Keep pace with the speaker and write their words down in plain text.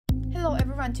Hello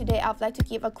everyone, today I would like to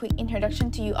give a quick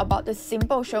introduction to you about the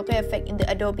simple choker effect in the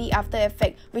Adobe After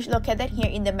Effect, which is located here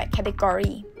in the matte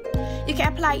category. You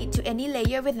can apply it to any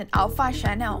layer with an alpha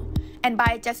channel, and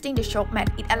by adjusting the choke matte,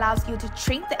 it allows you to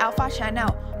shrink the alpha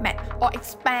channel matte or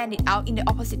expand it out in the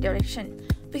opposite direction.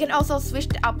 We can also switch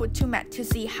the output to matte to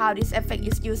see how this effect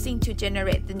is using to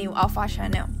generate the new alpha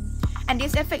channel. And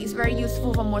this effect is very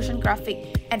useful for motion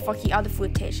graphic and for key out the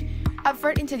footage. I'll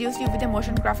first introduce you with the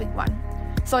motion graphic one.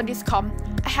 So in this comp,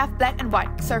 I have black and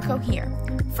white circle here.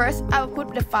 First, I will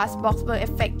put the fast box blur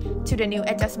effect to the new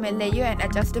adjustment layer and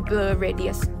adjust the blur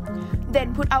radius.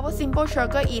 Then put our simple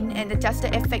choker in and adjust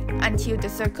the effect until the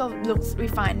circle looks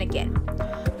refined again.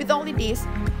 With only this,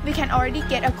 we can already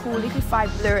get a cool liquify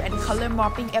blur and color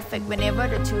morphing effect whenever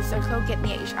the two circles get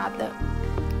near each other.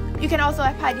 You can also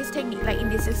apply this technique like in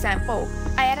this example.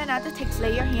 I add another text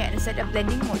layer here and set a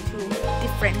blending mode to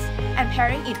difference and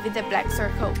pairing it with the black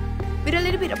circle. With a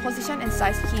little bit of position and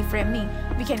size keyframing,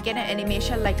 we can get an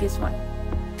animation like this one.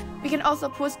 We can also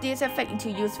push this effect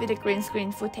into use with the green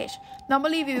screen footage.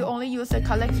 Normally, we will only use the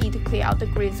color key to clear out the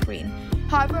green screen.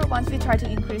 However, once we try to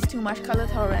increase too much color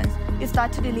tolerance, it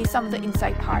starts to delete some of the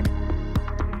inside part.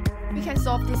 We can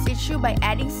solve this issue by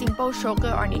adding simple choker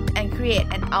on it and create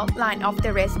an outline of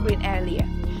the red screen area.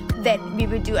 Then, we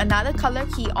will do another color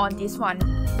key on this one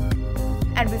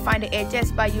and refine the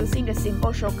edges by using the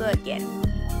simple choker again.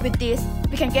 With this,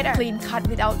 we can get a clean cut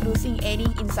without losing any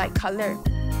inside color.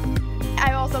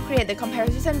 I also create the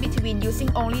comparison between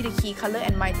using only the key color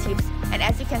and my tips, and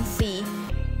as you can see,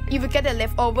 you will get the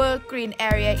leftover green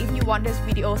area if you want this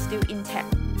video still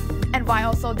intact. And while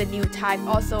also the new type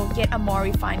also get a more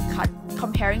refined cut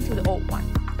comparing to the old one.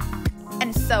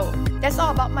 And so, that's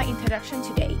all about my introduction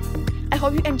today. I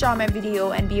hope you enjoy my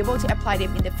video and be able to apply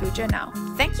them in the future now.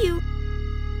 Thank you!